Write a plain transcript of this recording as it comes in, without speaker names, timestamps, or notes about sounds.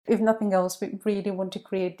if nothing else, we really want to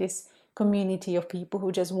create this community of people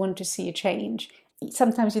who just want to see a change.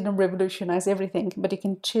 Sometimes you don't revolutionize everything, but you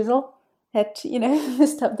can chisel at,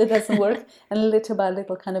 the stuff that doesn't work and little by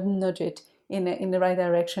little kind of nudge it in the right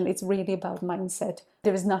direction. It's really about mindset.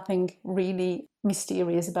 There is nothing really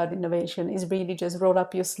mysterious about innovation. It's really just roll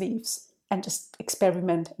up your sleeves and just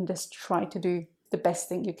experiment and just try to do the best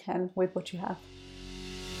thing you can with what you have.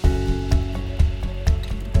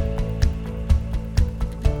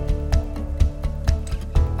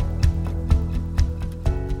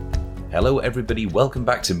 Hello everybody, welcome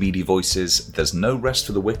back to Media Voices. There's no rest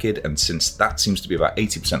for the wicked, and since that seems to be about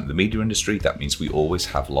 80% of the media industry, that means we always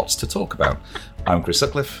have lots to talk about. I'm Chris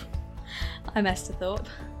Sutcliffe. I'm Esther Thorpe.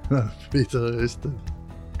 Peter Houston.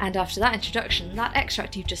 And after that introduction, that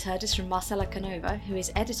extract you've just heard is from Marcela Canova, who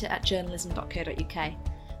is editor at journalism.co.uk.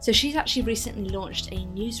 So she's actually recently launched a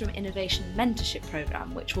newsroom innovation mentorship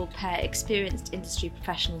programme, which will pair experienced industry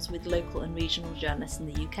professionals with local and regional journalists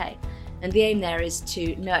in the UK. And the aim there is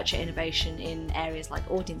to nurture innovation in areas like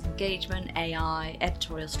audience engagement, AI,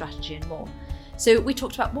 editorial strategy and more. So we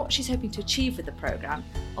talked about what she's hoping to achieve with the programme,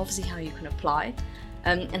 obviously how you can apply,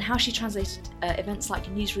 and how she translated events like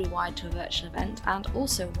News Rewired to a virtual event, and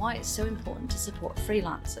also why it's so important to support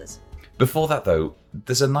freelancers. Before that though,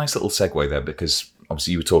 there's a nice little segue there, because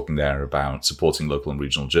obviously you were talking there about supporting local and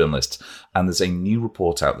regional journalists, and there's a new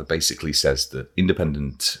report out that basically says that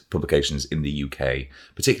independent publications in the UK,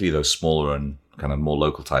 particularly those smaller and kind of more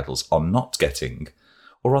local titles, are not getting,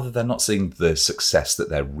 or rather they're not seeing the success that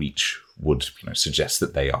their reach would suggest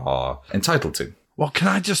that they are entitled to. Well, can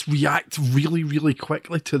I just react really, really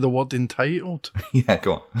quickly to the word entitled? Yeah,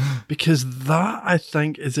 go on. Because that, I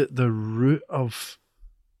think, is at the root of...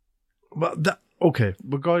 Well, okay,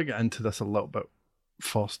 we're going to get into this a little bit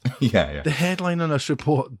first. Yeah. The headline on this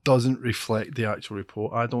report doesn't reflect the actual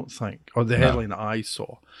report, I don't think, or the headline that I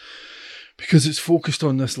saw, because it's focused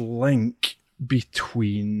on this link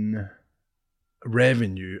between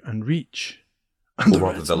revenue and reach. And or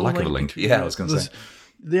rather, the lack of a link. Yeah, I was going to say.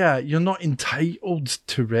 Yeah, you're not entitled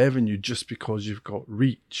to revenue just because you've got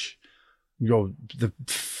reach. The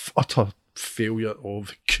utter failure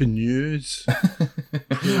of Canoes.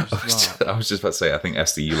 I was just about to say, I think,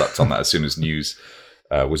 Esther, you leapt on that as soon as news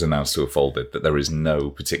was announced to have folded, that there is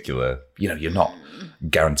no particular, you're not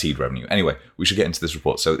guaranteed revenue. Anyway, we should get into this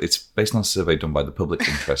report. So it's based on a survey done by the Public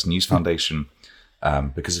Interest News Foundation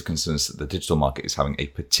because of concerns that the digital market is having a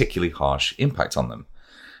particularly harsh impact on them.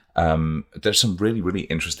 There's some really, really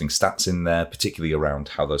interesting stats in there, particularly around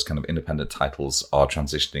how those kind of independent titles are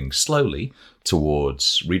transitioning slowly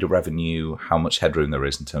towards reader revenue, how much headroom there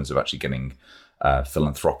is in terms of actually getting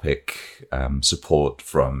philanthropic support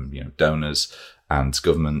from donors and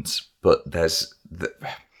government. But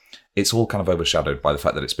it's all kind of overshadowed by the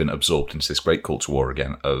fact that it's been absorbed into this great culture war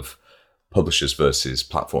again of publishers versus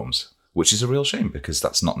platforms, which is a real shame because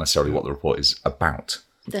that's not necessarily what the report is about.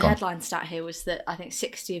 The headline stat here was that I think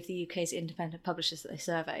 60 of the UK's independent publishers that they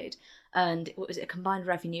surveyed earned a combined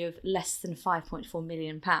revenue of less than £5.4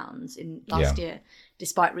 million in last year,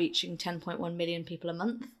 despite reaching 10.1 million people a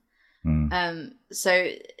month. So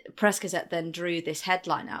Press Gazette then drew this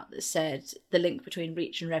headline out that said the link between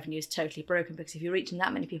reach and revenue is totally broken, because if you're reaching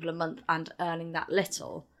that many people a month and earning that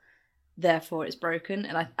little, therefore it's broken.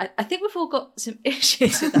 And I think we've all got some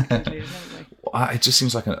issues with that conclusion, haven't we? It just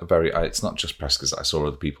seems like it's not just Press Gazette. I saw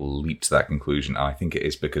other people leap to that conclusion, and I think it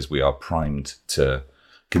is because we are primed to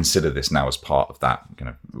consider this now as part of that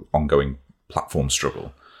ongoing platform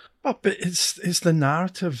struggle. But it's the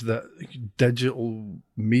narrative that digital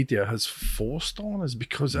media has forced on us,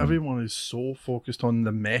 because everyone is so focused on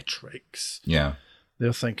the metrics. Yeah.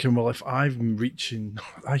 They're thinking, well, if I'm reaching...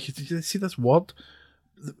 Did you see this word?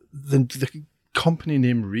 The company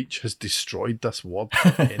name Reach has destroyed this word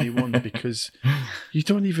for anyone because you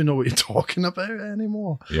don't even know what you're talking about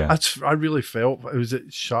anymore. Yeah. I really felt it was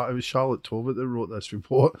Charlotte Tobit that wrote this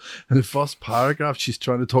report. In the first paragraph, she's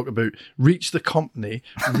trying to talk about Reach the company,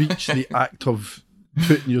 Reach the act of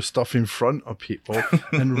putting your stuff in front of people,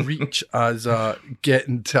 and Reach as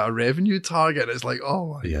getting to a revenue target. It's like,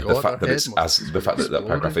 oh my god! The fact that that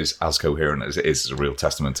paragraph is as coherent as it is a real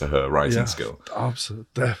testament to her writing skill.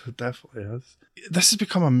 Absolutely, definitely is. This has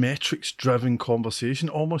become a metrics-driven conversation,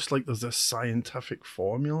 almost like there's this scientific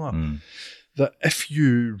formula that if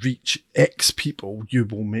you reach X people, you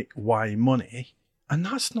will make Y money, and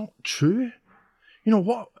that's not true.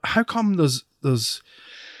 What? How come there's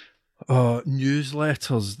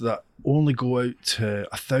newsletters that only go out to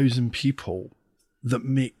 1,000 people that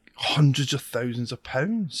make hundreds of thousands of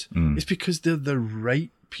pounds? It's because they're the right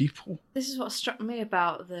people. This is what struck me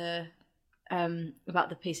about the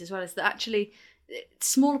piece as well, is that actually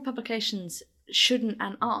smaller publications shouldn't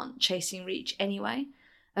and aren't chasing reach anyway.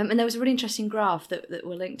 And there was a really interesting graph that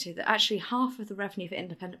we'll link to, that actually half of the revenue for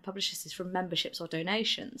independent publishers is from memberships or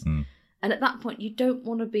donations. And at that point, you don't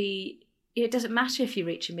want to be... It doesn't matter if you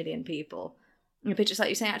reach 1 million people. But just like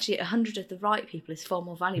you're saying, actually 100 of the right people is far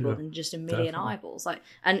more valuable than just 1 million eyeballs.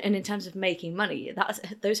 And in terms of making money,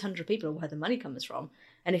 those 100 people are where the money comes from.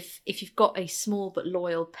 And if you've got a small but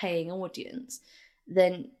loyal paying audience,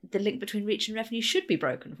 then the link between reach and revenue should be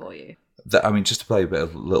broken for you. Just to play a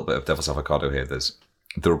little bit of devil's avocado here,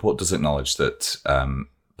 the report does acknowledge that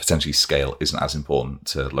potentially scale isn't as important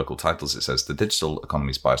to local titles. It says the digital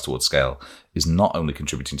economy's bias towards scale is not only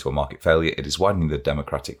contributing to a market failure, it is widening the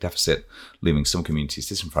democratic deficit, leaving some communities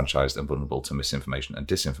disenfranchised and vulnerable to misinformation and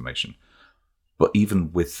disinformation. But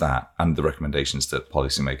even with that, and the recommendations that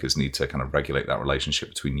policymakers need to kind of regulate that relationship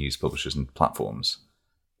between news publishers and platforms,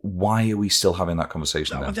 why are we still having that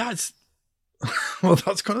conversation then? That's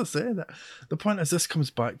going to say that. The point is, this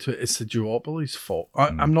comes back to it's the duopoly's fault.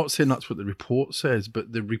 I'm not saying that's what the report says,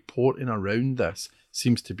 but the reporting around this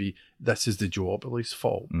seems to be this is the duopoly's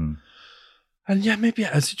fault. And yeah, maybe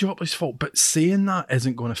it is the duopoly's fault, but saying that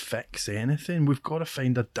isn't going to fix anything. We've got to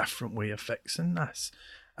find a different way of fixing this.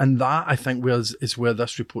 And that, I think, is where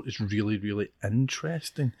this report is really, really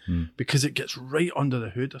interesting, because it gets right under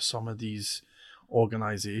the hood of some of these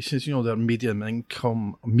organisations. Their median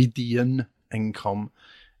income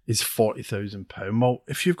is £40,000. Well,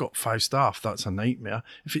 if you've got 5 staff, that's a nightmare.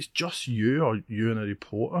 If it's just you or you and a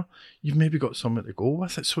reporter, you've maybe got somewhere to go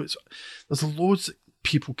with it. So there's loads that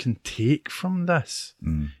people can take from this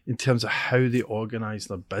in terms of how they organise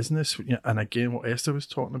their business. And again, what Esther was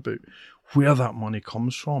talking about, where that money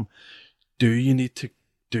comes from. Do you need to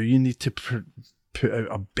put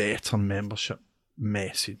out a better membership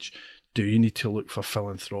message? Do you need to look for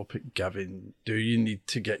philanthropic giving? Do you need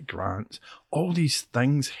to get grants? All these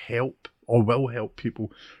things help or will help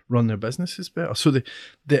people run their businesses better. So the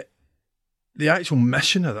actual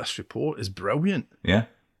mission of this report is brilliant. Yeah.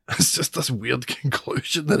 It's just this weird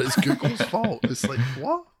conclusion that it's Google's fault. It's like,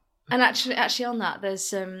 what? And actually on that,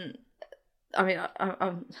 there's I don't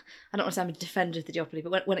want to say I'm a defender of the duopoly,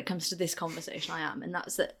 but when it comes to this conversation, I am. And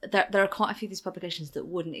that's that there are quite a few of these publications that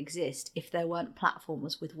wouldn't exist if there weren't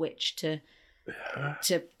platforms with which to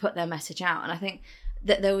put their message out. And I think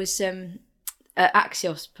that there was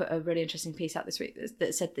Axios put a really interesting piece out this week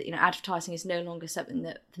that said that advertising is no longer something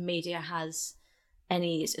that the media has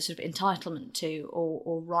any sort of entitlement to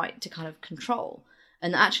or right to kind of control,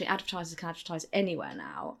 and that actually advertisers can advertise anywhere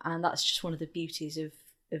now, and that's just one of the beauties of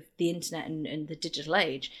the internet and the digital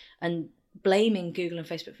age. And blaming Google and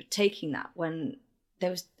Facebook for taking that when there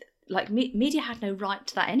was media had no right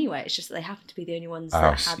to that anyway. It's just that they happened to be the only ones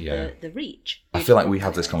that had the reach. I feel like we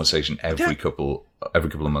have this conversation every couple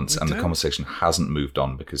of months, and the conversation hasn't moved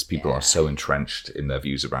on because people are so entrenched in their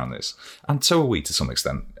views around this, and so are we to some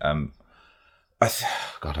extent.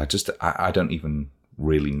 I don't even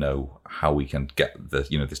really know how we can get the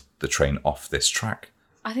train off this track.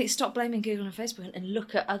 I think stop blaming Google and Facebook and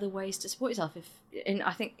look at other ways to support yourself.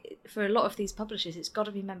 I think for a lot of these publishers, it's got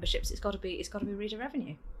to be memberships. It's got to be reader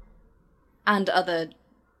revenue, and other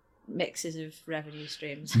mixes of revenue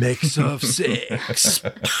streams. Mix of 6.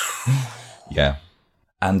 Yeah.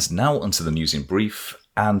 And now onto the news in brief.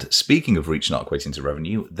 And speaking of reach not equating to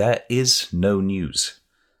revenue, there is no news.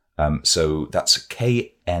 So that's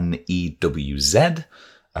KNEWZ.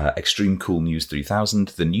 Extreme Cool News 3000,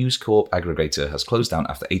 the News Corp aggregator, has closed down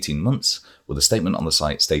after 18 months with a statement on the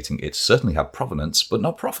site stating it certainly had provenance but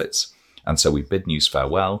not profits. And so we bid news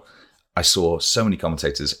farewell. I saw so many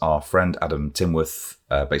commentators. Our friend Adam Timworth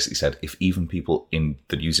basically said if even people in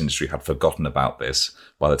the news industry had forgotten about this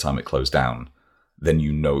by the time it closed down, then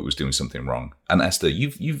it was doing something wrong. And Esther,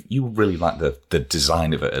 you really like the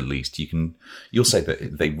design of it. At least you'll say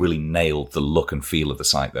that they really nailed the look and feel of the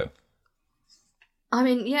site, though. I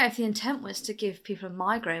mean, yeah, if the intent was to give people a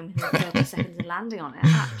migraine within 30 seconds of landing on it,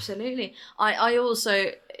 absolutely. I've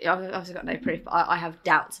obviously got no proof, but I have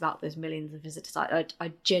doubts about those millions of visitors.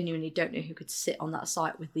 I genuinely don't know who could sit on that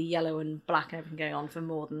site with the yellow and black and everything going on for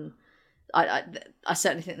more than... I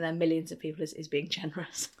certainly think there are millions of people is being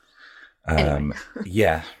generous. Anyway.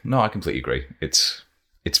 Yeah, no, I completely agree. It's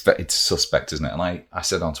suspect, isn't it? And I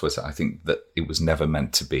said on Twitter, I think that it was never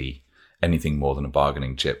meant to be anything more than a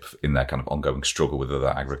bargaining chip in their kind of ongoing struggle with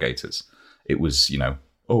other aggregators. It was,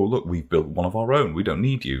 oh, look, we've built one of our own. We don't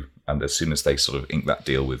need you. And as soon as they sort of inked that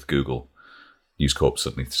deal with Google, News Corp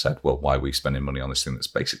suddenly said, well, why are we spending money on this thing that's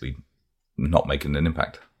basically not making an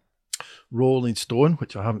impact? Rolling Stone,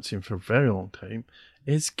 which I haven't seen for a very long time,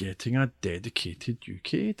 is getting a dedicated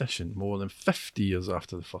UK edition more than 50 years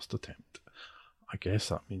after the first attempt. I guess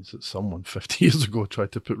that means that someone 50 years ago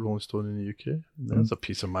tried to put Rolling Stone in the UK. There's a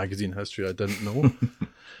piece of magazine history I didn't know.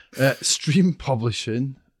 Stream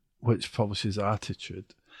Publishing, which publishes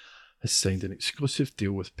Attitude, has signed an exclusive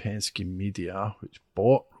deal with Penske Media, which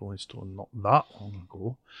bought Rolling Stone not that long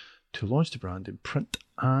ago, to launch the brand in print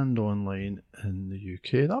and online in the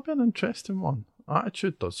UK. That'll be an interesting one.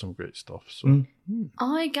 Attitude does some great stuff. So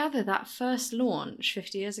I gather that first launch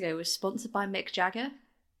 50 years ago was sponsored by Mick Jagger.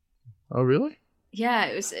 Oh, really? Yeah,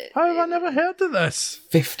 it was. How have I never heard of this?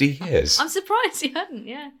 50 years. I'm surprised you hadn't,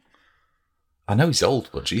 yeah. I know he's old,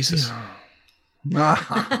 but Jesus.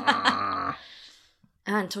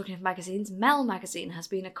 And talking of magazines, Mel magazine has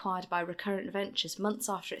been acquired by Recurrent Ventures months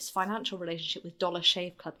after its financial relationship with Dollar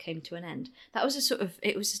Shave Club came to an end. That was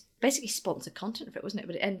it was basically sponsored content of it, wasn't it?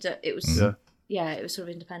 But it was sort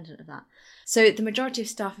of independent of that. So the majority of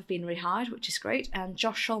staff have been rehired, which is great, and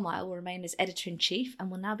Josh Scholmeyer will remain as editor-in-chief and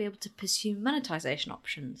will now be able to pursue monetization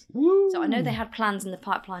options. Woo! So I know they had plans in the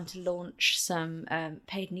pipeline to launch some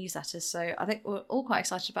paid newsletters, so I think we're all quite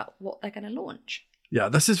excited about what they're going to launch. Yeah,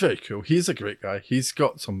 this is very cool. He's a great guy. He's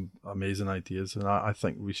got some amazing ideas, and I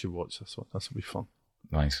think we should watch this one. This will be fun.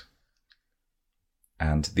 Nice.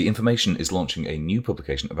 And The Information is launching a new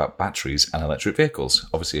publication about batteries and electric vehicles.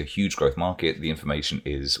 Obviously a huge growth market. The Information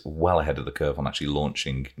is well ahead of the curve on actually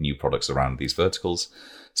launching new products around these verticals.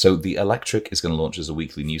 So The Electric is going to launch as a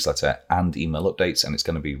weekly newsletter and email updates, and it's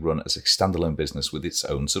going to be run as a standalone business with its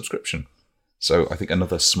own subscription. So I think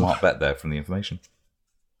another smart bet there from The Information.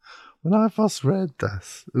 When I first read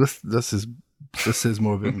this is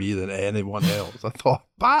more about me than anyone else. I thought,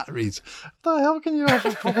 batteries? The hell can you have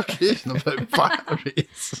a publication about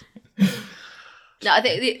batteries? No, I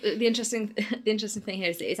think the interesting thing here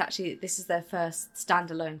is that this is their first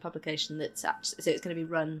standalone publication so it's going to be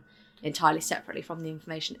run entirely separately from The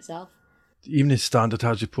Information itself. The Evening Standard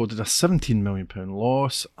has reported a £17 million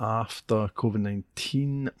loss after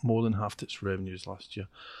COVID-19 more than halved its revenues last year.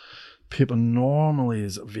 Paper normally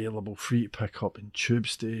is available free to pick up in tube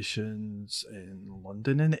stations in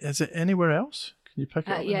London. And is it anywhere else? Can you pick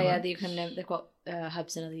it up? Yeah. They've got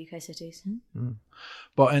hubs in other UK cities. Mm.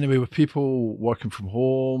 But anyway, with people working from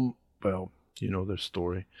home, well, you know their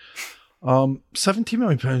story. £17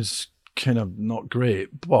 million kind of not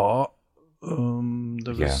great, but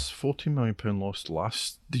there was £14 million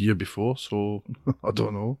lost the year before, so I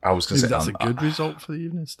don't know. I was going to say that's a good result for the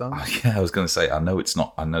Evening Standard. Yeah, I was going to say I know it's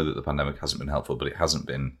not. I know that the pandemic hasn't been helpful, but it hasn't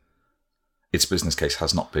been. Its business case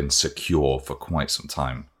has not been secure for quite some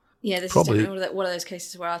time. Yeah, this is definitely one of those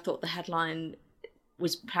cases where I thought the headline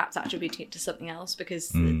was perhaps attributing it to something else because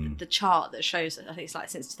the chart that shows, I think it's like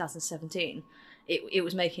since 2017. It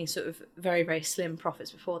was making sort of very, very slim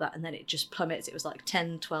profits before that, and then it just plummets. It was like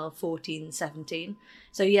 10, 12, 14, 17.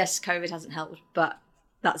 So yes, COVID hasn't helped, but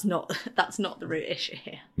that's not the root issue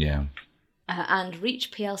here. Yeah. And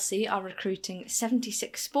Reach PLC are recruiting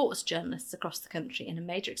 76 sports journalists across the country in a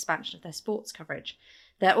major expansion of their sports coverage.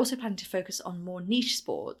 They're also planning to focus on more niche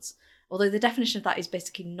sports, although the definition of that is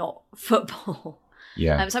basically not football.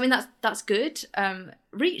 Yeah. So I mean that's good.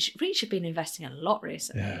 Reach have been investing a lot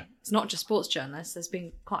recently. Yeah. It's not just sports journalists. There's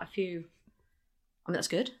been quite a few. I mean that's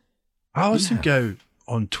good. Alison Gow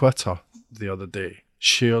on Twitter the other day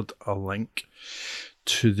shared a link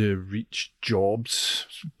to the Reach Jobs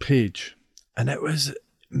page, and it was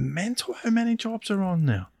mental how many jobs are on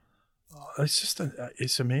there. It's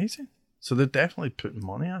it's amazing. So they're definitely putting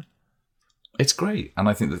money in. It's great, and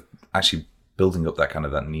I think that actually building up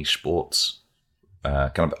that niche sports.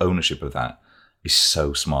 Kind of ownership of that is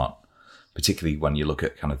so smart, particularly when you look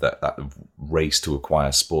at kind of that race to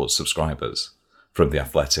acquire sports subscribers from The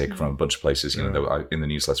Athletic, from a bunch of places. You know, in the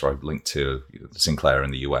newsletter I linked to Sinclair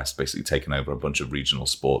in the US, basically taking over a bunch of regional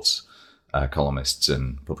sports columnists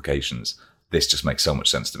and publications. This just makes so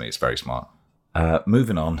much sense to me. It's very smart.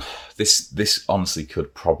 Moving on, this honestly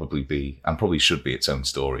could probably be, and probably should be, its own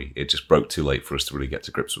story. It just broke too late for us to really get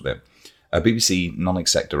to grips with it. BBC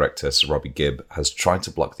non-exec director Sir Robbie Gibb has tried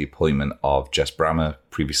to block the appointment of Jess Brammer,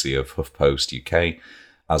 previously of HuffPost UK,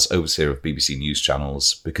 as overseer of BBC News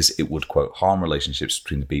channels because it would, quote, harm relationships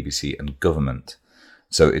between the BBC and government.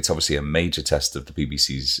 So it's obviously a major test of the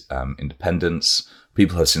BBC's independence.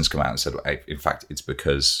 People have since come out and said, in fact, it's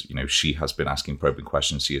because she has been asking probing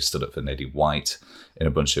questions. She has stood up for Nadine White in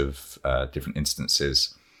a bunch of different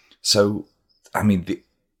instances. So, I mean,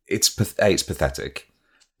 it's pathetic.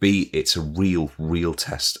 B, it's a real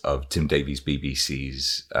test of Tim Davies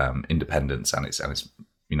BBC's independence and its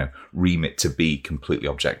remit to be completely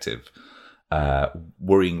objective.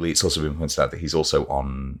 Worryingly, it's also been pointed out that he's also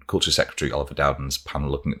on Culture Secretary Oliver Dowden's panel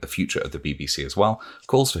looking at the future of the BBC as well.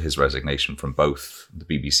 Calls for his resignation from both the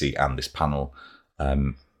BBC and this panel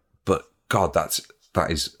But God, that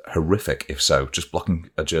is horrific. If so, just blocking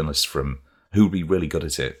a journalist from who would be really good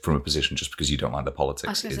at it from a position just because you don't like the politics.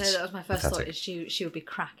 I was going to say that was my first pathetic. thought. Is she would be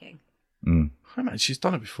cracking. I mean, she's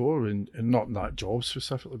done it before, and not in that job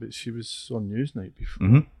specifically, but she was on Newsnight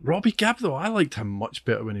before. Robbie Gibb, though, I liked him much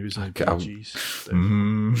better when he was in the BGs.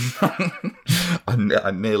 I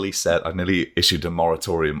nearly issued a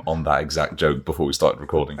moratorium on that exact joke before we started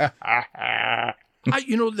recording. The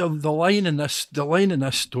line in this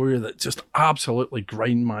story that just absolutely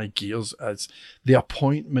grind my gears is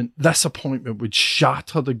this appointment would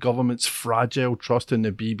shatter the government's fragile trust in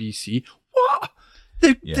the BBC. What?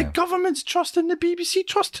 The government's trust in the BBC?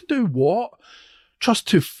 Trust to do what? Trust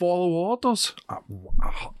to follow orders?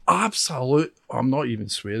 Absolute. I'm not even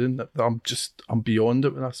swearing. I'm beyond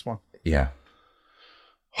it with this one. Yeah.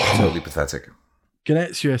 Totally pathetic.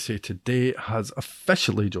 Gannett's USA Today has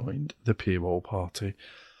officially joined the paywall party.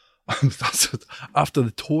 After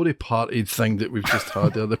the Tory party thing that we've just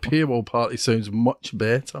had there, the paywall party sounds much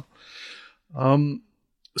better.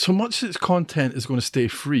 So much of its content is going to stay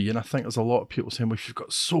free, and I think there's a lot of people saying, well, if you've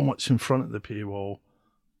got so much in front of the paywall,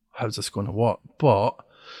 how's this going to work? But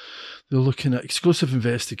they're looking at exclusive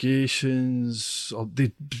investigations.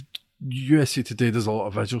 USA Today does a lot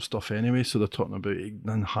of visual stuff anyway, so they're talking about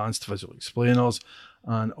enhanced visual explainers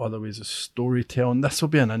and other ways of storytelling. This will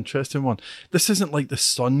be an interesting one. This isn't like The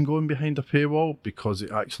Sun going behind a paywall because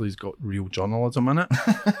it actually has got real journalism in it,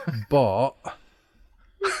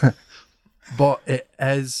 but it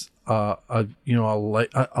is a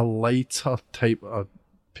lighter type of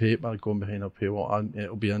paper going behind a paywall, and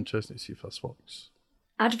it'll be interesting to see if this works.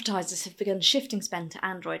 Advertisers have begun shifting spend to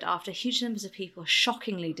Android after huge numbers of people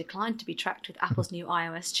shockingly declined to be tracked with Apple's new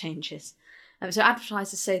iOS changes. So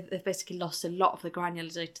advertisers say that they've basically lost a lot of the granular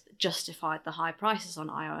data that justified the high prices on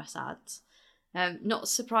iOS ads. Not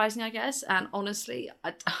surprising, I guess, and honestly,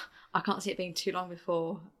 I can't see it being too long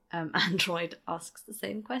before Android asks the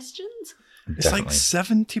same questions. It's like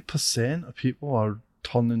 70% of people are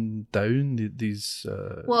turning down these.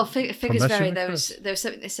 Figures vary. There was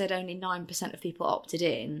something that said only 9% of people opted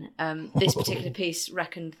in. This particular piece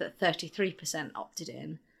reckoned that 33% opted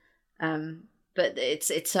in, but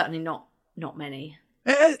it's certainly not many.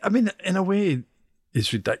 I mean, in a way,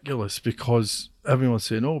 it's ridiculous because everyone's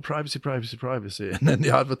saying, "Oh, privacy, privacy, privacy," and then the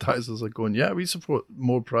advertisers are going, "Yeah, we support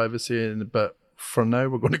more privacy, but for now,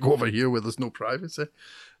 we're going to go over here where there's no privacy."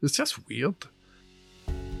 It's just weird.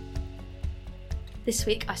 This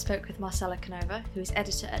week, I spoke with Marcella Canova, who is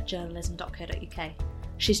editor at journalism.co.uk.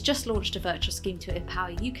 She's just launched a virtual scheme to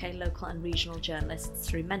empower UK local and regional journalists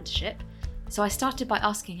through mentorship, so I started by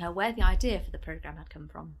asking her where the idea for the programme had come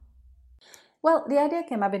from. Well, the idea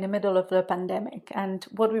came up in the middle of the pandemic, and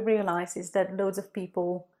what we realised is that loads of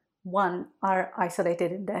people, one, are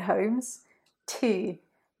isolated in their homes, two,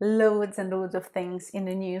 loads and loads of things in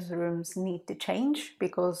the newsrooms need to change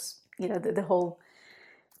because, the whole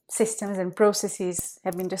systems and processes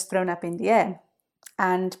have been just thrown up in the air,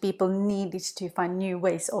 and people needed to find new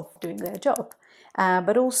ways of doing their job.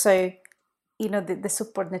 But also, the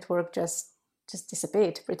support network just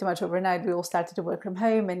disappeared pretty much overnight. We all started to work from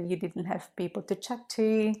home, and you didn't have people to chat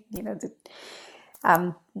to, the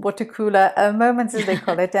water cooler moments, as they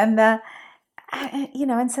call it. And,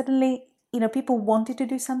 and suddenly, people wanted to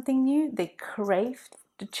do something new. They craved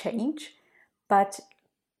to change, but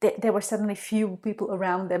there were suddenly few people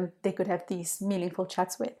around them they could have these meaningful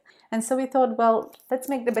chats with. And so we thought, well, let's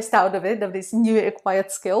make the best out of it, of this newly acquired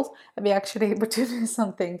skill, and be actually able to do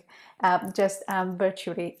something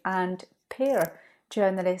virtually and pair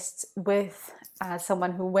journalists with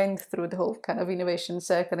someone who went through the whole kind of innovation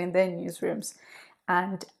circle in their newsrooms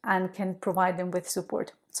and can provide them with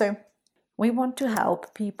support. So we want to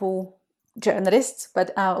help people, journalists,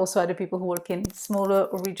 but also other people who work in smaller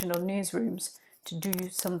or regional newsrooms, to do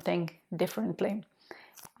something differently.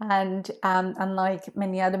 And unlike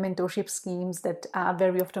many other mentorship schemes that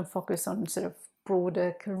very often focus on sort of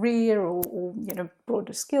broader career or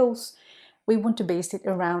broader skills, we want to base it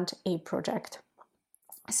around a project.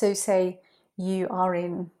 So say you are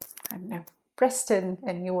in, Preston,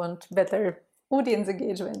 and you want better audience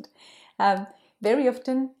engagement. Very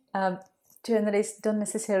often, journalists don't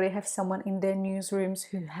necessarily have someone in their newsrooms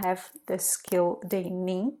who have the skill they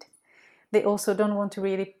need. They also don't want to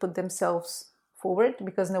really put themselves forward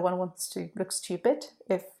because no one wants to look stupid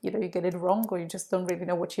if you get it wrong or you just don't really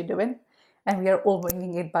know what you're doing. And we are all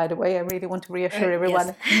winging it, by the way. I really want to reassure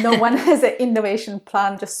everyone. Yes. No one has an innovation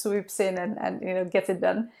plan, just swoops in and gets it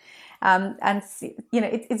done.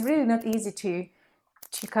 It's really not easy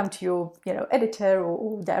to come to your editor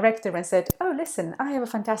or director and say, oh, listen, I have a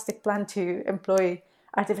fantastic plan to employ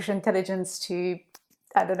artificial intelligence to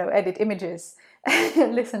I don't know, edit images,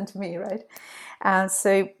 listen to me, right?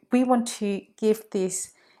 So we want to give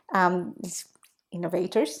these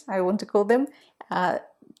innovators, I want to call them,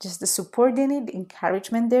 just the support they need,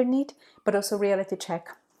 encouragement they need, but also reality check.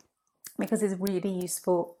 Because it's really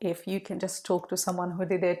useful if you can just talk to someone who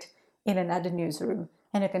did it in another newsroom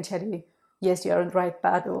and I can tell you, yes, you're on the right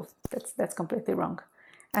path, or that's completely wrong.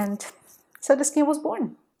 And so the scheme was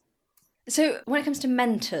born. So when it comes to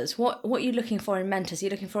mentors, what are you looking for in mentors? Are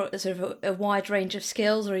you looking for sort of a wide range of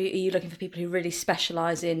skills, or are you looking for people who really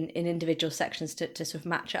specialise in individual sections to sort of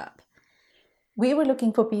match up? We were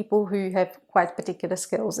looking for people who have quite particular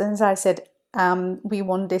skills. And as I said, we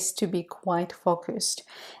want this to be quite focused.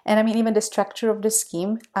 And I mean, even the structure of the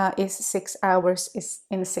scheme is 6 hours is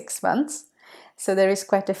in 6 months. So there is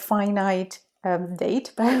quite a finite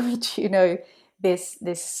date by which,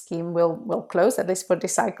 this scheme will close, at least for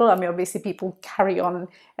this cycle. I mean, obviously people carry on,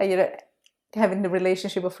 having the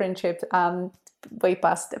relationship of friendship way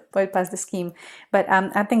past the scheme. But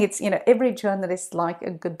I think it's, every journalist like a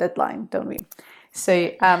good deadline, don't we? So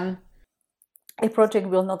a project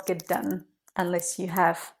will not get done unless you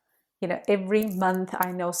have, every month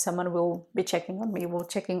I know someone will be checking on me, will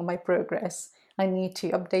checking on my progress. I need to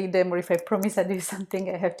update them, or if I promise I do something,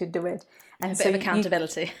 I have to do it. And a bit of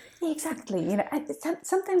accountability. Exactly.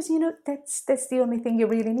 Sometimes, that's the only thing you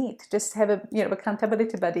really need. Just have a,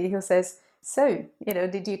 accountability buddy who says, so,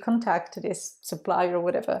 did you contact this supplier or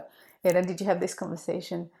whatever? Did you have this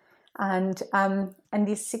conversation? And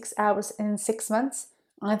these 6 hours in 6 months,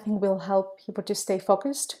 I think will help people to stay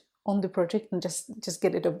focused on the project and just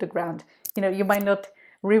get it off the ground. You might not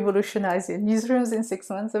revolutionize your newsrooms in 6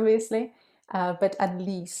 months, obviously, but at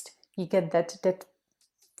least you get that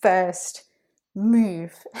first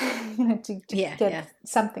move, to get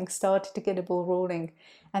something started, to get the ball rolling,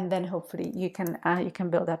 and then hopefully you can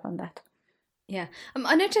build up on that. Yeah,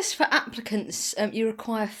 I noticed for applicants, you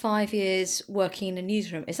require 5 years working in a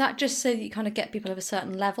newsroom. Is that just so that you kind of get people of a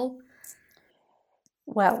certain level?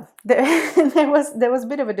 Well, there was a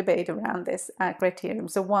bit of a debate around this criterion.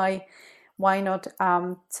 So why not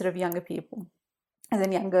sort of younger people, and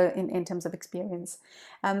then younger in terms of experience?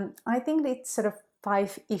 I think it's sort of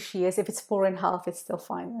 5-ish years. If it's 4.5, it's still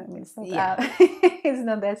fine. I mean, it's not it's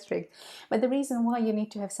not that strict. But the reason why you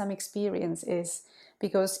need to have some experience is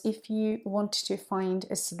because if you want to find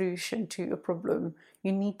a solution to a problem,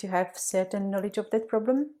 you need to have certain knowledge of that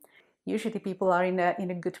problem. Usually people are in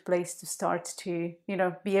a good place to start to,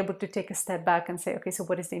 be able to take a step back and say, okay, so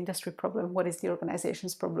what is the industry problem? What is the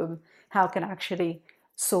organization's problem? How can I actually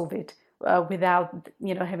solve it without,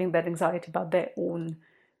 having that anxiety about their own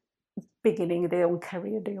beginning, their own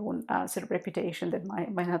career, their own sort of reputation that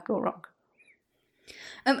might not go wrong.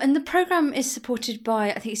 And the programme is supported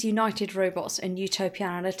by, I think it's United Robots and Utopia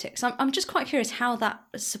Analytics. I'm just quite curious how that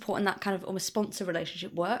support and that kind of almost sponsor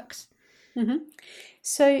relationship works. Mm-hmm.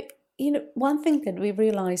 So, one thing that we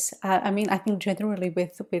realise, I think generally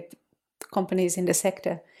with companies in the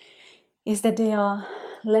sector, is that they are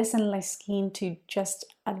less and less keen to just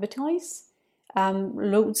advertise.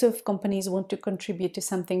 Loads of companies want to contribute to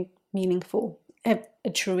something meaningful, a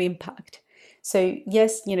true impact. So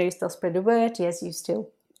yes, you still spread the word. Yes, you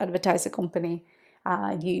still advertise a company.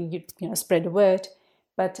 You spread the word,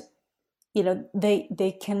 but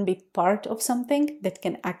they can be part of something that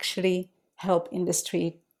can actually help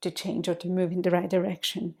industry to change or to move in the right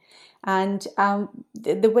direction. And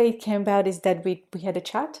the way it came about is that we had a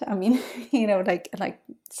chat. I mean, like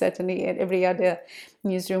certainly at every other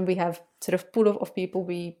newsroom, we have sort of pool of people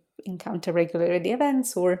we encounter regularly at the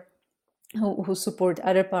events or who support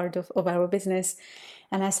other part of our business.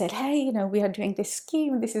 And I said, hey, we are doing this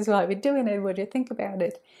scheme. This is why we're doing it. What do you think about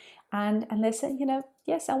it? And they said,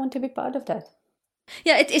 yes, I want to be part of that.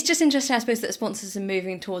 Yeah, it's just interesting, I suppose, that sponsors are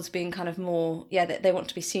moving towards being kind of more, they want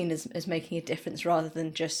to be seen as making a difference rather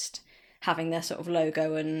than just having their sort of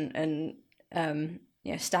logo and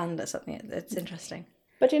stand or something. It's interesting.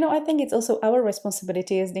 But, I think it's also our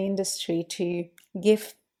responsibility as the industry to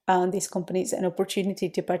give these companies an opportunity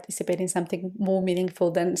to participate in something more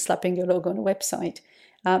meaningful than slapping your logo on a website.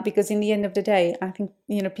 Because in the end of the day, I think,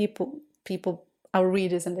 people, our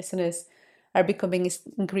readers and listeners are becoming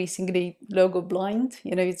increasingly logo blind.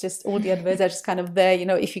 It's just all the adverts are just kind of there.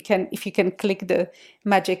 If you can click the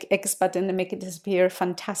magic X button and make it disappear,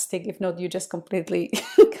 fantastic. If not, you just completely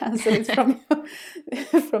cancel it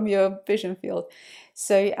from your vision field.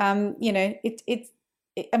 So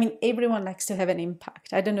everyone likes to have an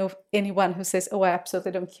impact. I don't know if anyone who says, oh, I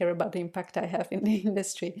absolutely don't care about the impact I have in the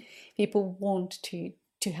industry. People want to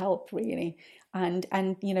help, really. And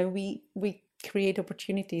we create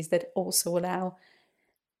opportunities that also allow,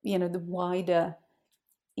 the wider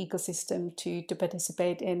ecosystem to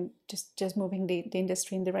participate in just moving the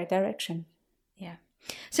industry in the right direction. Yeah.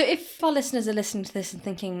 So if our listeners are listening to this and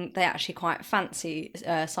thinking they actually quite fancy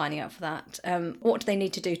signing up for that, what do they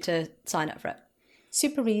need to do to sign up for it?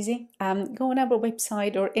 Super easy. Go on our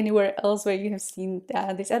website or anywhere else where you have seen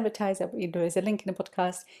this advertised. There is a link in the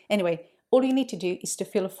podcast. Anyway, all you need to do is to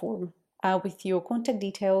fill a form with your contact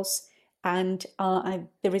details, and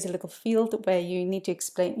there is a little field where you need to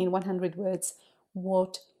explain in 100 words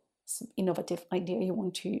what innovative idea you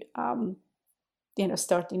want to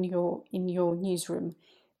start in your newsroom.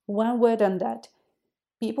 One word on that.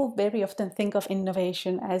 People very often think of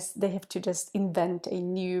innovation as they have to just invent a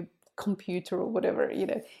new computer or whatever.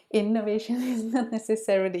 Innovation is not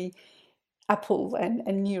necessarily Apple and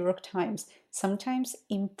New York Times. Sometimes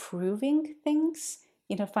improving things,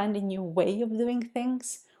 find a new way of doing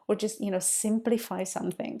things, or just simplify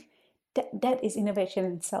something. That is innovation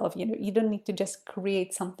in itself. You don't need to just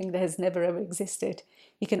create something that has never ever existed.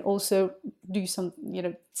 You can also do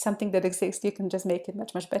something that exists. You can just make it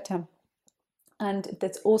much, much better. And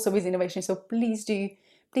that's also with innovation. So please do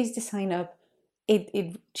sign up.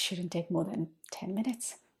 It shouldn't take more than 10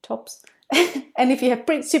 minutes tops. And if you have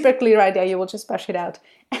a super clear idea, you will just bash it out.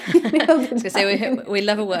 I was going to say we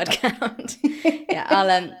love a word count.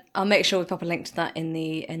 Yeah, I'll make sure we pop a link to that in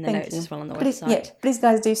the notes as well on the website. Yeah, please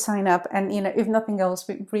guys do sign up. And if nothing else,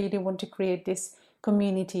 we really want to create this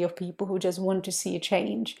community of people who just want to see a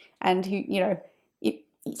change, and who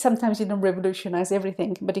sometimes you don't revolutionize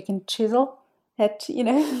everything, but you can chisel at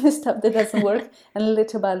the stuff that doesn't work and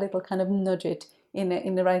little by little kind of nudge it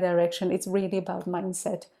in the right direction. It's really about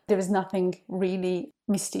mindset. There is nothing really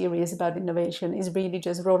mysterious about innovation. It's really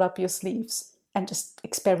just roll up your sleeves and just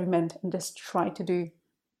experiment and just try to do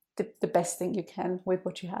the best thing you can with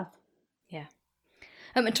what you have. Yeah.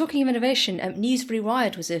 And talking of innovation, Newsbury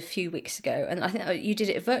Wired was a few weeks ago, and I think you did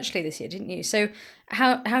it virtually this year, didn't you? So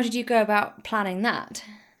how did you go about planning that?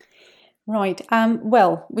 Right.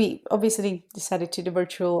 Well, we obviously decided to do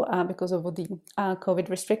virtual because of the COVID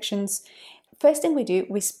restrictions. First thing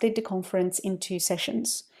we split the conference into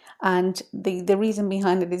sessions. And the reason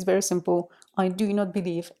behind it is very simple. I do not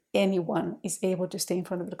believe anyone is able to stay in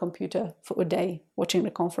front of the computer for a day watching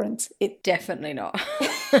the conference. Definitely not.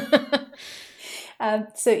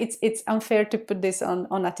 So it's unfair to put this on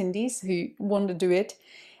attendees who want to do it,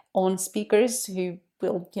 on speakers who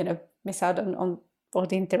will miss out on all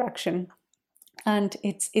the interaction. And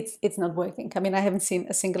it's not working. I mean, I haven't seen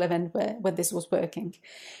a single event where this was working.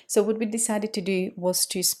 So what we decided to do was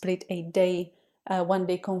to split a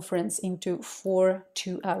one-day conference into 4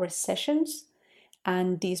 2-hour sessions.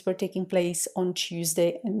 And these were taking place on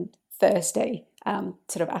Tuesday and Thursday,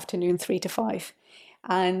 sort of afternoon 3 to 5.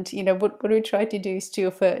 And, what we try to do is to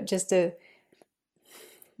offer just the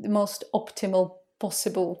most optimal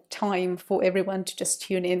possible time for everyone to just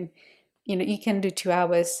tune in. You can do 2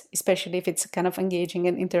 hours, especially if it's a kind of engaging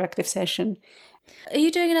and interactive session. Are you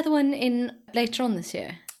doing another one later on this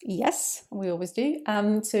year? Yes, we always do.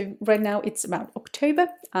 So right now it's about October.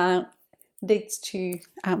 Dates to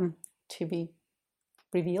be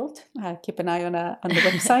revealed. Keep an eye on the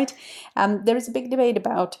website. There is a big debate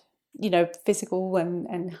about physical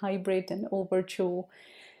and hybrid and all virtual.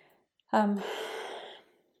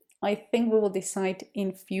 I think we will decide in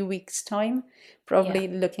a few weeks' time, probably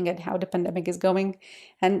looking at how the pandemic is going.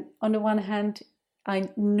 And on the one hand,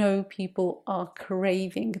 I know people are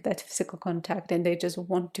craving that physical contact and they just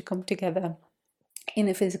want to come together in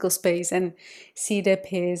a physical space and see their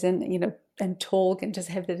peers and, and talk and just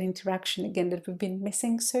have that interaction again that we've been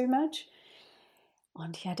missing so much.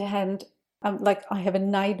 On the other hand, I have a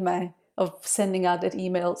nightmare of sending out that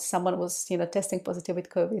email. Someone was, testing positive with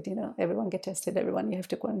COVID, everyone get tested, everyone, you have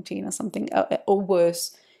to quarantine or something, or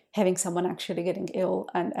worse, having someone actually getting ill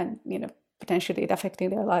and potentially it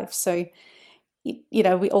affecting their life. So,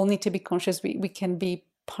 we all need to be conscious we can be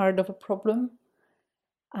part of a problem,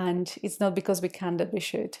 and it's not because we can that we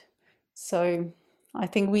should. So I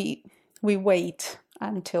think we wait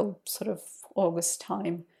until sort of August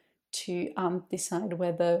time to decide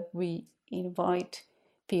whether we invite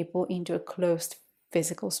people into a closed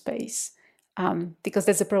physical space, because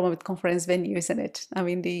there's a problem with conference venue, isn't it? I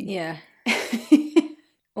mean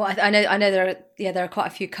Well, I know there are quite a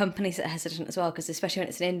few companies that are hesitant as well, because especially when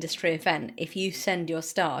it's an industry event, if you send your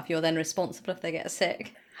staff, you're then responsible if they get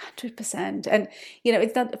sick. 100%. And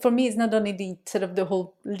it's not, for me, it's not only the sort of the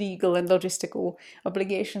whole legal and logistical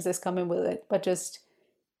obligations that's coming with it, but just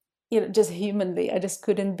just humanly, I just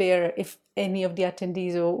couldn't bear if any of the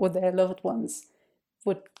attendees or their loved ones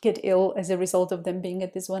would get ill as a result of them being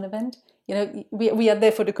at this one event. We are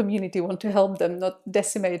there for the community, want to help them, not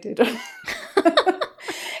decimate it.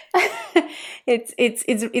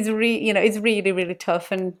 it's really, it's really, really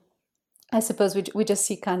tough. And I suppose we just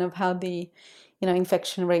see kind of how the,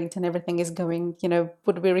 infection rate and everything is going.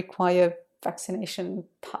 Would we require vaccination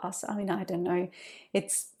pass? I mean, I don't know.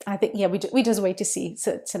 I think, we just wait to see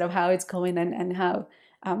sort of how it's going and how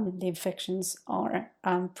the infections are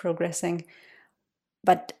progressing.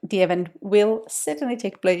 But the event will certainly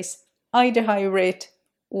take place either hybrid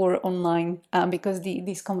or online, because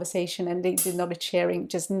this conversation and the knowledge sharing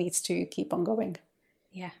just needs to keep on going.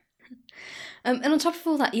 Yeah. And on top of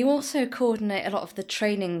all that, you also coordinate a lot of the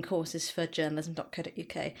training courses for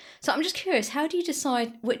journalism.co.uk. So I'm just curious, how do you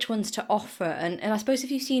decide which ones to offer? And I suppose,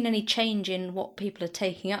 have you seen any change in what people are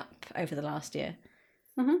taking up over the last year?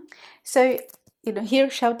 Mm-hmm. So,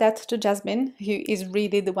 here shout out to Jasmine, who is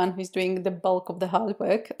really the one who's doing the bulk of the hard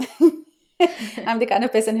work. I'm the kind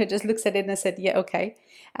of person who just looks at it and said, yeah, okay.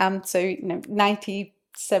 So,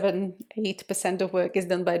 97-8% of work is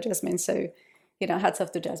done by Jasmine. So, hats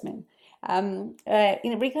off to Jasmine.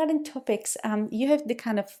 Regarding topics, you have the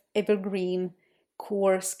kind of evergreen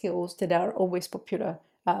core skills that are always popular.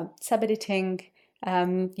 Sub-editing,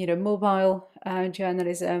 mobile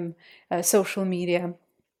journalism, social media,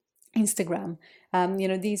 Instagram.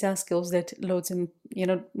 These are skills that loads and,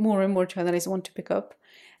 more and more journalists want to pick up.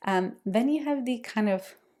 Then you have the kind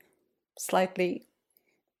of slightly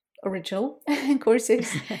original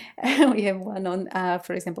courses. We have one on,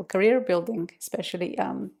 for example, career building, especially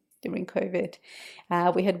during COVID.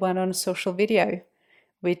 We had one on social video,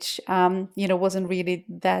 which wasn't really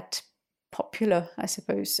that popular, I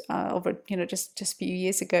suppose, over just a few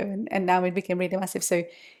years ago, and now it became really massive. So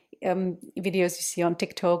videos you see on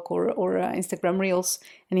TikTok or Instagram Reels,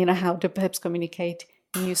 and how to perhaps communicate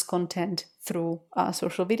news content through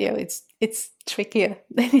social video. It's trickier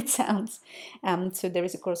than it sounds. So there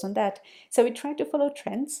is a course on that. So we try to follow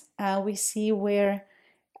trends. We see where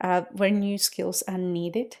new skills are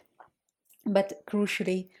needed, but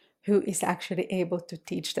crucially, who is actually able to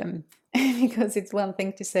teach them. Because it's one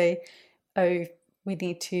thing to say, oh, we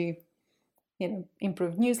need to,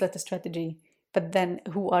 improve newsletter strategy, but then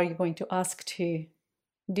who are you going to ask to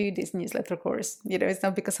do this newsletter course? It's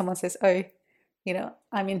not because someone says, oh,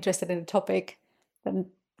 I'm interested in a topic, then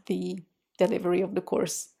the delivery of the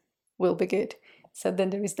course will be good. So then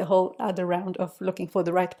there is the whole other round of looking for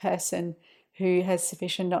the right person who has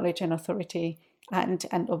sufficient knowledge and authority and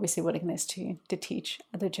obviously willingness to teach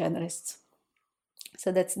other journalists.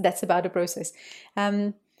 So that's about the process.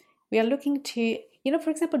 We are looking to, for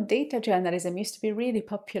example, data journalism used to be really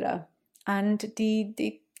popular, and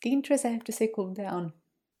the interest, I have to say, cooled down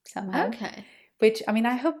somehow. Okay. Which,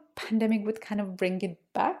 I hope pandemic would kind of bring it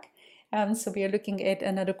back. So we are looking at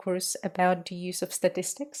another course about the use of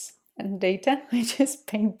statistics and data, which is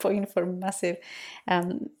pain point for a massive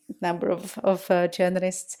number of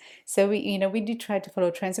journalists. So we do try to follow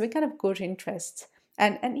trends. So we kind of go to interests,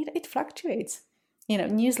 and it fluctuates.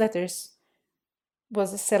 Newsletters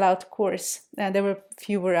was a sellout course, and there were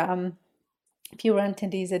fewer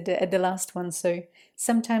attendees at the last one. So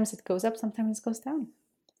sometimes it goes up, sometimes it goes down,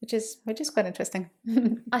 which is quite interesting.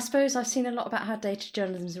 I suppose I've seen a lot about how data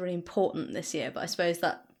journalism is really important this year, but I suppose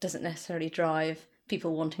that doesn't necessarily drive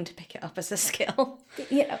people wanting to pick it up as a skill.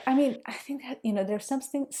 Yeah, I think that, there's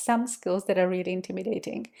some skills that are really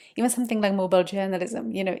intimidating. Even something like mobile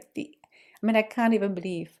journalism, I can't even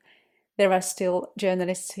believe there are still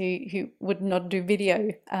journalists who would not do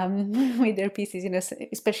video with their pieces,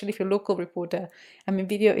 especially if you're a local reporter.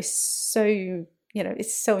 Video is so,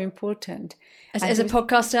 it's so important. As a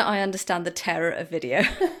podcaster, I understand the terror of video.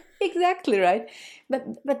 Exactly right.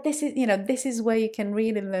 But this is where you can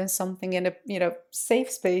really learn something in a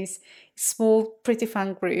safe space, small, pretty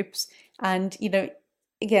fun groups. And,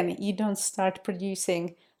 again, you don't start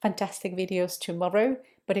producing fantastic videos tomorrow,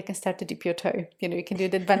 but you can start to dip your toe. You can do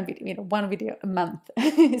that one video a month,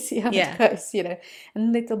 see how it goes,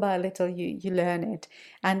 and little by little you learn it.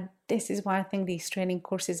 And this is why I think these training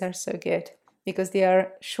courses are so good, because they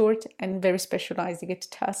are short and very specialized. You get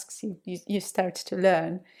tasks, you start to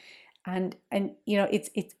learn, and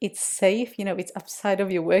it's safe. It's outside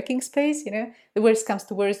of your working space. The worst comes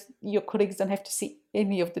to worst, your colleagues don't have to see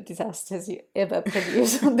any of the disasters you ever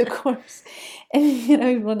produce on the course, and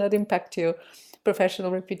it will not impact your professional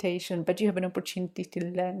reputation, but you have an opportunity to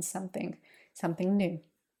learn something new.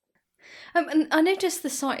 And I noticed the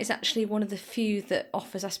site is actually one of the few that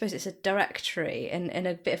offers, I suppose it's a directory and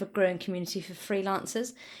a bit of a growing community for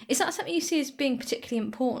freelancers. Is that something you see as being particularly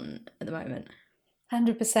important at the moment?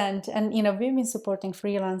 100%. And, we've been supporting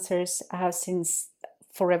freelancers since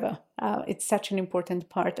forever. It's such an important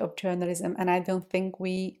part of journalism. And I don't think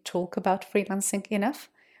we talk about freelancing enough,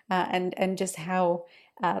 and just how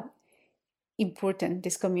important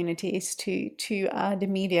this community is to the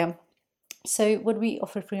media. So what we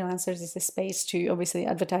offer freelancers is a space to obviously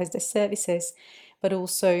advertise their services, but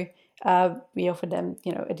also we offer them,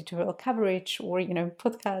 editorial coverage or,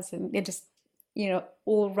 podcasts, and it just,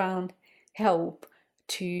 all round help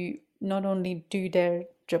to not only do their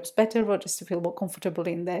jobs better or just to feel more comfortable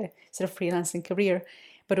in their sort of freelancing career,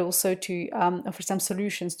 but also to offer some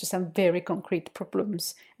solutions to some very concrete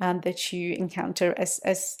problems that you encounter as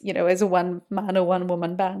a one man or one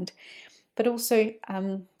woman band. But also,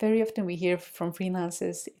 very often we hear from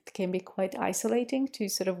freelancers, it can be quite isolating to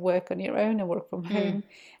sort of work on your own and work from home.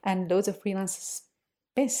 And loads of freelancers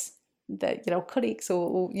miss the, colleagues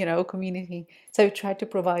or community. So we try to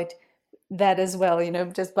provide that as well,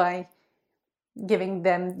 just by giving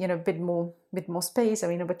them, a bit more space,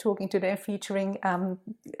 or, by talking to them, featuring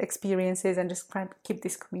experiences, and just trying to keep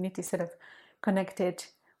this community sort of connected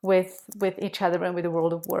with each other and with the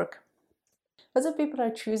world of work. Lots of people are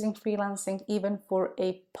choosing freelancing even for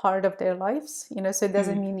a part of their lives, so it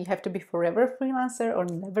doesn't mean you have to be forever a freelancer or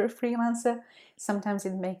never a freelancer. Sometimes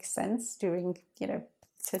it makes sense during,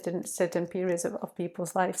 certain periods of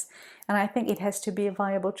people's lives. And I think it has to be a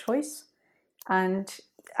viable choice. And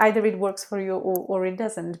either it works for you or it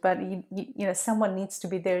doesn't. But, someone needs to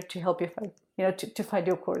be there to help you find, to find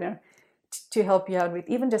your corner, to help you out with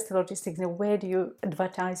even just the logistics. Where do you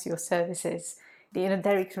advertise your services? The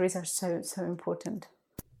directories are so important.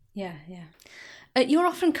 Yeah. You're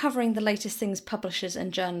often covering the latest things publishers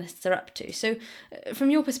and journalists are up to. So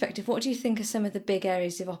from your perspective, what do you think are some of the big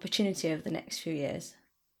areas of opportunity over the next few years?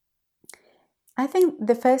 I think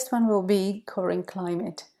the first one will be covering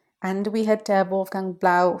climate. And we had Wolfgang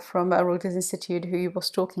Blau from Reuters Institute who was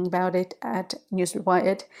talking about it at News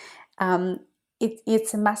Rewired.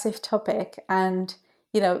 It's a massive topic, and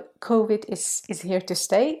COVID is here to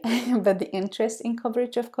stay, but the interest in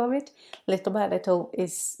coverage of COVID, little by little,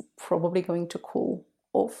 is probably going to cool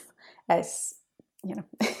off as,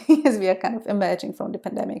 as we are kind of emerging from the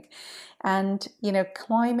pandemic. And,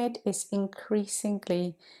 climate is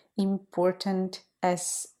increasingly important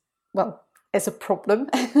as a problem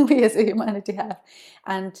we as a humanity have.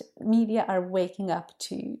 And media are waking up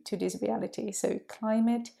to this reality. So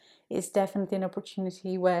climate is definitely an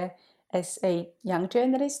opportunity where, as a young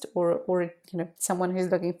journalist or someone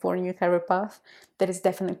who's looking for a new career path, that is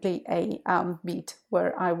definitely a beat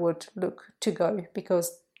where I would look to go,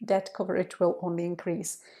 because that coverage will only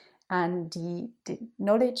increase. And the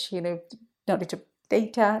knowledge, knowledge of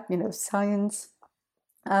data, science,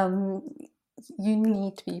 you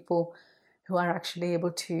need people who are actually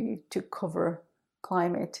able to cover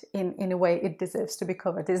climate in a way it deserves to be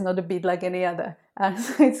covered. It's not a bit like any other.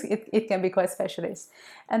 It can be quite specialist.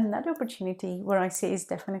 Another opportunity where I see is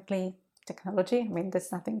definitely technology. I mean,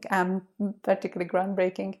 there's nothing particularly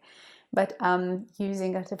groundbreaking, but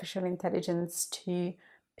using artificial intelligence to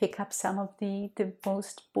pick up some of the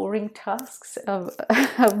most boring tasks of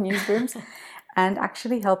newsrooms and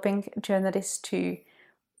actually helping journalists to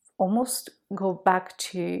almost go back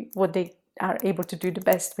to what they are able to do the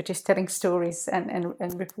best, which is telling stories and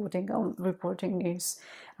reporting news.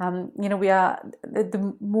 We are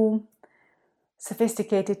the more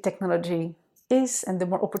sophisticated technology is, and the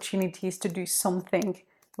more opportunities to do something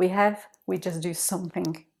we have, we just do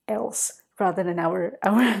something else rather than our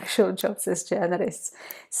actual jobs as journalists.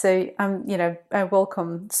 So I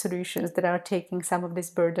welcome solutions that are taking some of this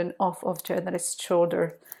burden off of journalists'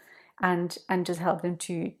 shoulder and just help them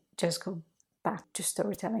to just go back to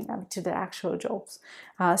storytelling, to their actual jobs.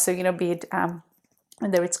 Be it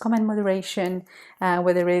whether it's comment moderation,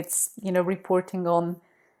 whether it's reporting on.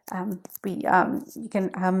 You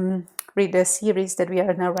can read a series that we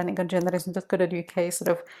are now running on journalism.co.uk, sort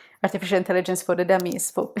of artificial intelligence for the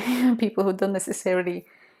dummies, for people who don't necessarily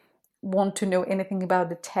want to know anything about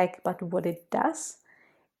the tech, but what it does.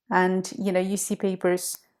 And you see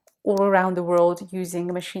papers all around the world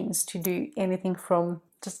using machines to do anything from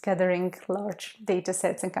just gathering large data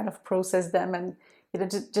sets and kind of process them, and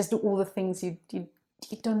just do all the things you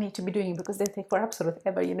don't need to be doing because they take for absolute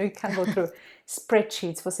ever. You can't go through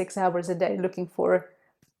spreadsheets for 6 hours a day looking for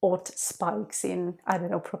odd spikes in,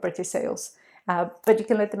 property sales. But you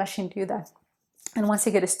can let the machine do that. And once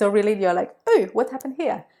you get a story lead, you're like, oh, what happened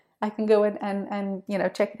here? I can go and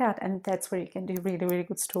check it out. And that's where you can do really, really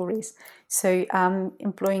good stories. So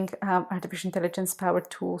employing artificial intelligence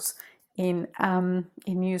powered tools in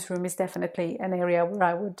newsroom is definitely an area where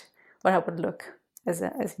I would look as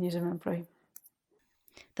a newsroom employee.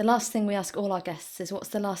 The last thing we ask all our guests is, what's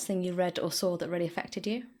the last thing you read or saw that really affected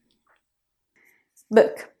you?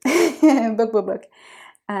 Book. book.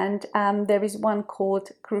 And there is one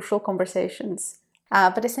called Crucial Conversations.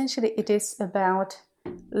 But essentially it is about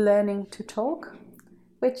learning to talk,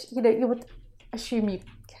 which, you would assume you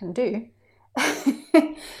can do.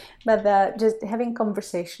 But just having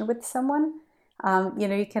conversation with someone,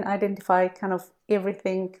 you can identify kind of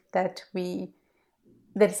everything that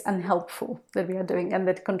is unhelpful that we are doing and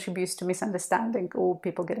that contributes to misunderstanding or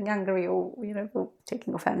people getting angry or or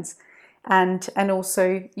taking offense, and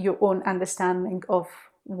also your own understanding of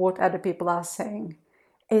what other people are saying.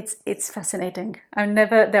 It's fascinating.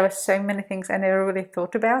 There were so many things I never really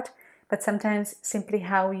thought about, but sometimes simply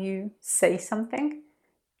how you say something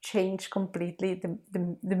change completely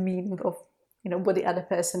the meaning of what the other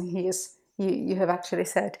person hears you have actually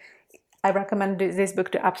said. I recommend this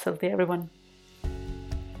book to absolutely everyone.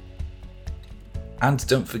 And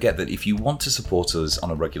don't forget that if you want to support us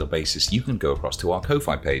on a regular basis, you can go across to our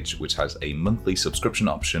Ko-Fi page, which has a monthly subscription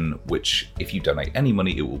option, which if you donate any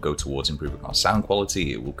money, it will go towards improving our sound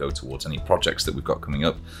quality, it will go towards any projects that we've got coming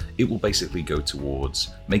up. It will basically go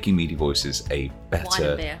towards making Media Voices a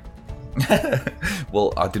better... Wine and beer.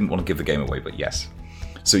 Well, I didn't want to give the game away, but yes.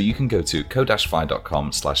 So you can go to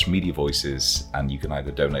ko-fi.com/mediavoices and you can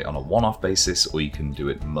either donate on a one-off basis or you can do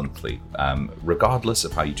it monthly. Regardless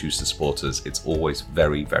of how you choose to support us, it's always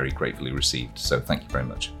very, very gratefully received. So thank you very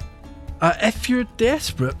much. If you're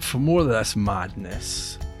desperate for more of this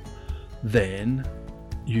madness, then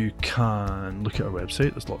you can look at our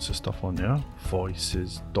website. There's lots of stuff on there,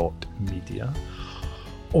 voices.media.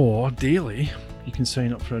 Or daily, you can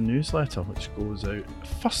sign up for a newsletter which goes out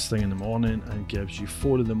first thing in the morning and gives you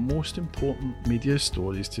 4 of the most important media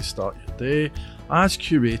stories to start your day, as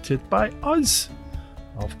curated by us.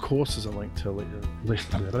 Of course, there's a link to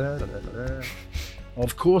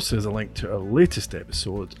our latest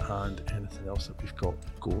episode and anything else that we've got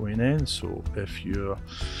going in. So if you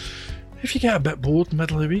get a bit bored in the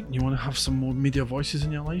middle of the week and you want to have some more media voices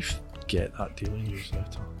in your life, get that daily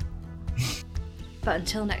newsletter. But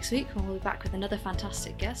until next week, when we'll be back with another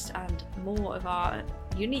fantastic guest and more of our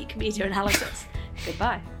unique media analysis.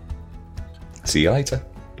 Goodbye. See you later.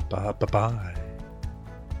 Bye.